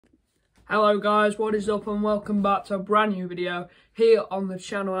Hello guys, what is up and welcome back to a brand new video here on the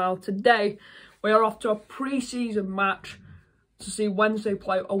channel. Now today we are off to a pre-season match to see Wednesday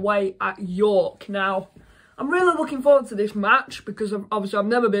play away at York. Now I'm really looking forward to this match because obviously I've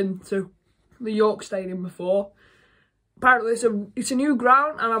never been to the York Stadium before. Apparently it's a new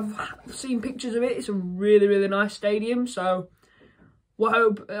ground and I've seen pictures of it. It's a really nice stadium, so we're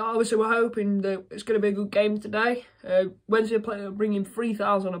hoping that it's going to be a good game today. Wednesday bringing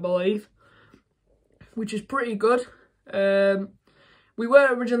 3,000 I believe, which is pretty good. We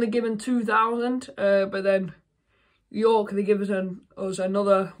were originally given 2,000, but then York, they give us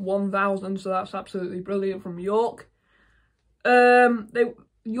another 1,000, so that's absolutely brilliant from York.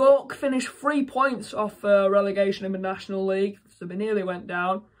 York finished 3 points off relegation in the National League, so they nearly went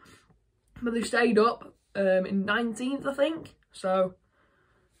down, but they stayed up in 19th, I think. So,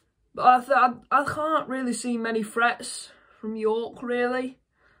 but I can't really see many threats from York, really.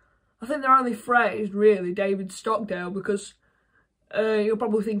 I think their only threat is really David Stockdale, because you're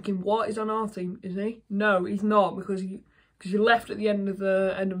probably thinking, what, he's on our team, is he? No, he's not, because he left at the end of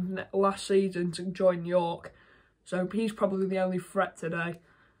last season to join York. So he's probably the only threat today.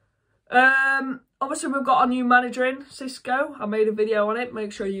 Obviously we've got our new manager in, Cisco. I made a video on it.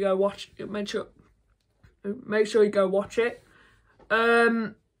 Make sure you go watch it. Make sure you go watch it.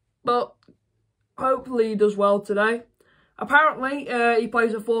 But hopefully he does well today. Apparently he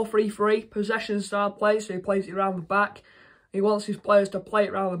plays a 4-3-3 possession style play, so he plays it around the back. He wants his players to play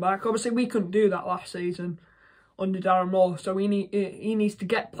it around the back. Obviously we couldn't do that last season under Darren Moore, so he needs to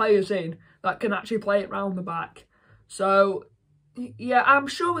get players in that can actually play it around the back. So yeah, I'm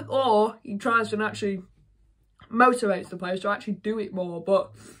sure with Orr he tries and actually motivates the players to actually do it more. But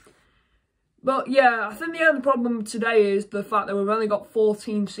yeah, I think the only problem today is the fact that we've only got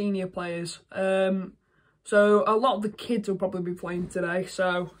 14 senior players. So a lot of the kids will probably be playing today.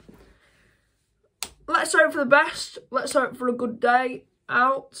 So let's hope for the best. Let's hope for a good day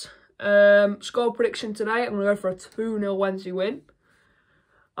out. Score prediction today, I'm going to go for a 2-0 Wednesday win.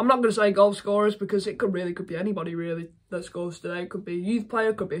 I'm not going to say goal scorers because it could be anybody really that scores today. It could be a youth player,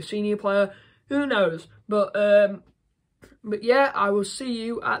 it could be a senior player, who knows. But yeah, I will see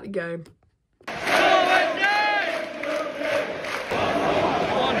you at the game.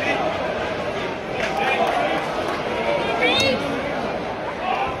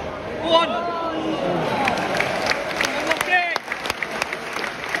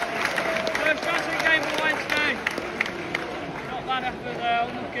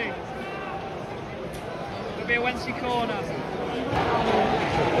 It'll be a Wednesday corner.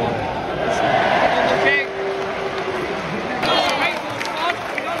 Unlucky. Great one.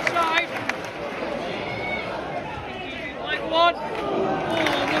 Onside. Like one. Oh,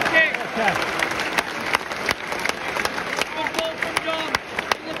 unlucky. Good ball from John.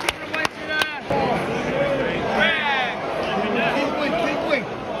 Looking for Wednesday there. Keep wing.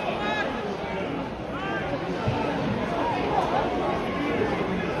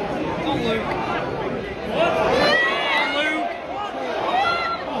 Luke.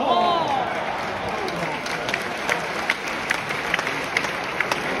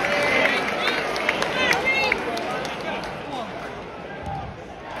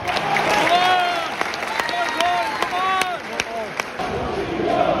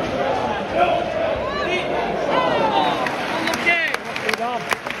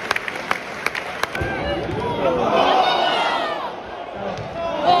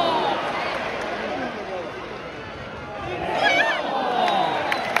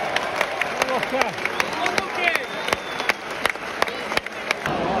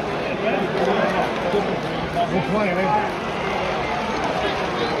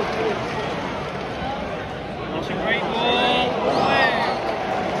 That's a great ball.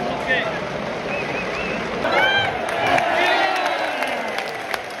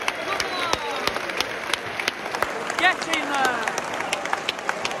 Get in there.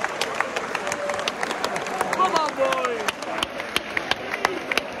 Come on, boys.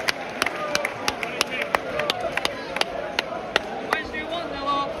 Wednesday 1-0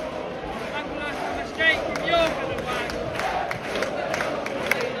 off. A mistake from York at the back.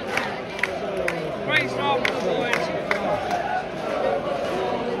 Great start for the boys.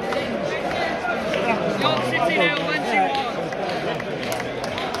 York City 0, Wednesday 1.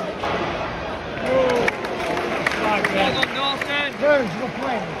 Well done, Dawson.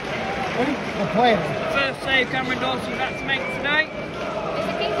 We're playing. First save Cameron Dawson's had to make today.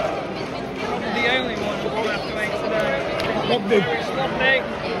 Probably the only one we'll have to make today. Lovely.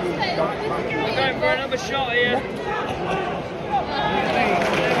 We're going for another shot here.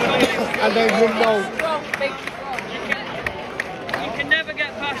 And then you know. You can never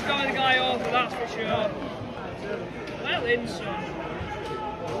get past saw the guy over, that's for sure. Well in, son.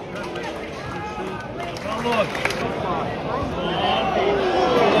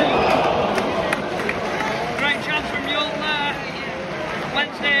 Great chance from York there.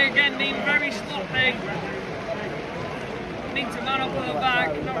 Wednesday again being very sloppy. Need to man up at the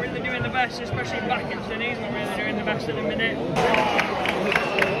back, not really doing the best, especially Backinson. He's not really doing the best at the minute.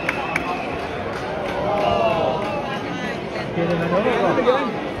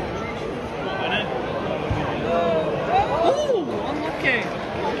 Oh, unlucky.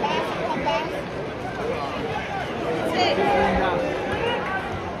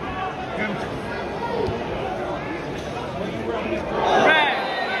 Red.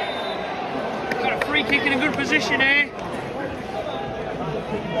 Got a free kick in a good position here.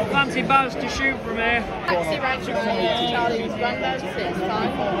 Fancy Baz to shoot from here. Taxi rank Charlie was granddad, 6'5".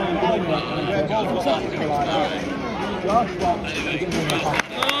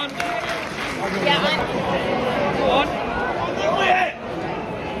 Yeah, Go on.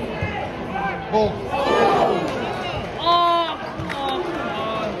 Ball. Oh, come on.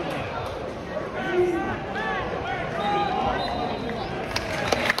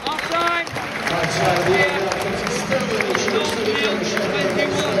 Offside.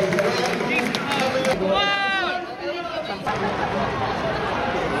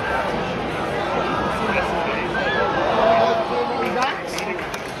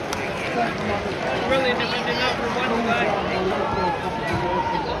 Brilliant defending that from Wednesday.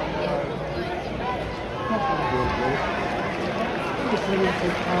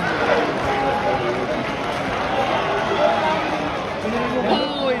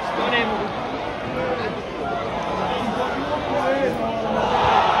 Oh, he's got him.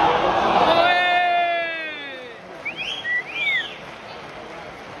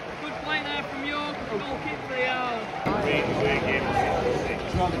 Good play there from York. Goal kick for the Owls.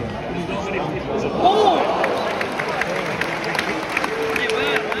 Oh!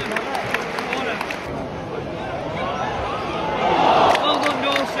 Well done,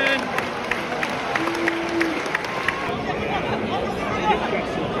 Dawson.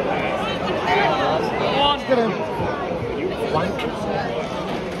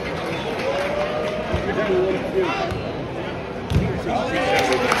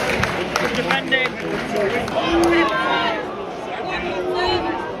 Good defending.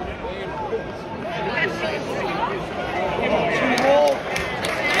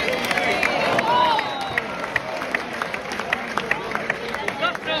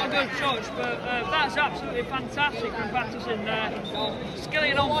 That's not a good touch, but that's absolutely fantastic from Patterson there.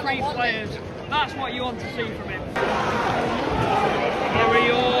 Skilling on 3 players. That's what you want to see from him. Here he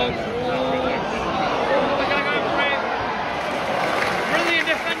is. We're going to go for it. Brilliant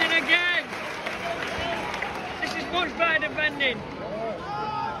defending again. This is much better defending.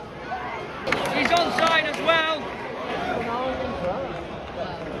 He's onside as well.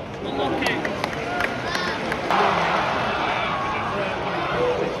 Unlucky.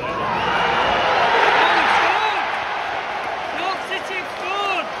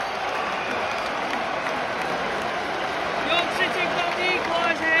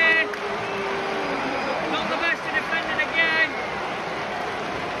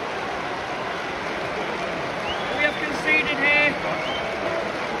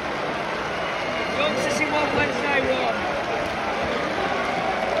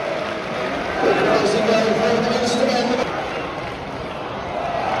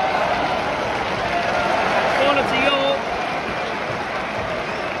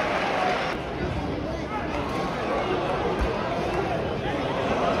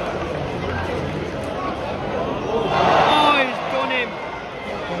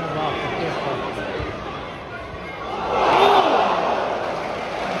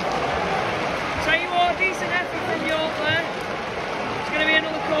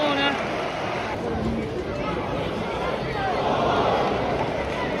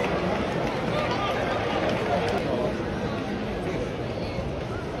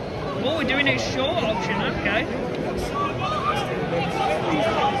 What we're doing is short option, okay.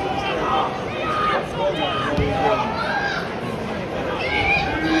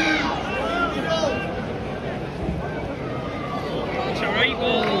 It's a right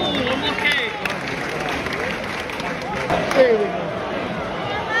ball. Oh, unlucky. Here we go.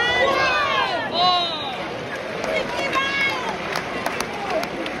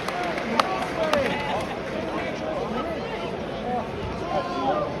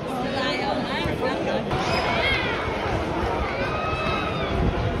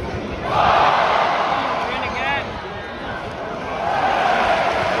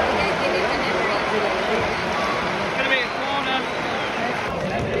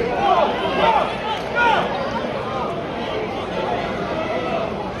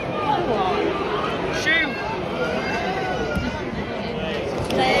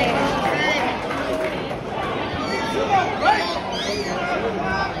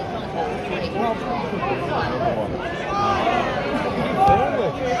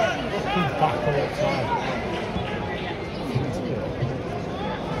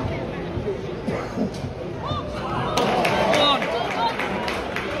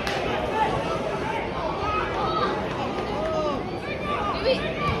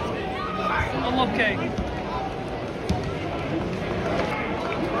 unlucky.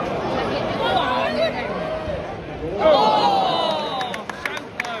 Oh, so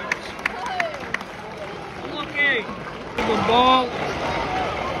close. Unlucky. Good ball.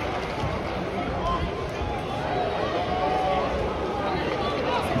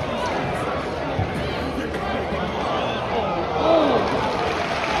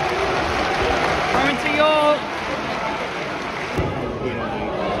 Going to York.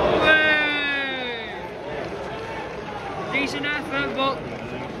 Decent effort, but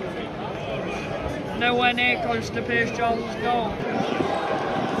nowhere near close to Pierce Charles' goal.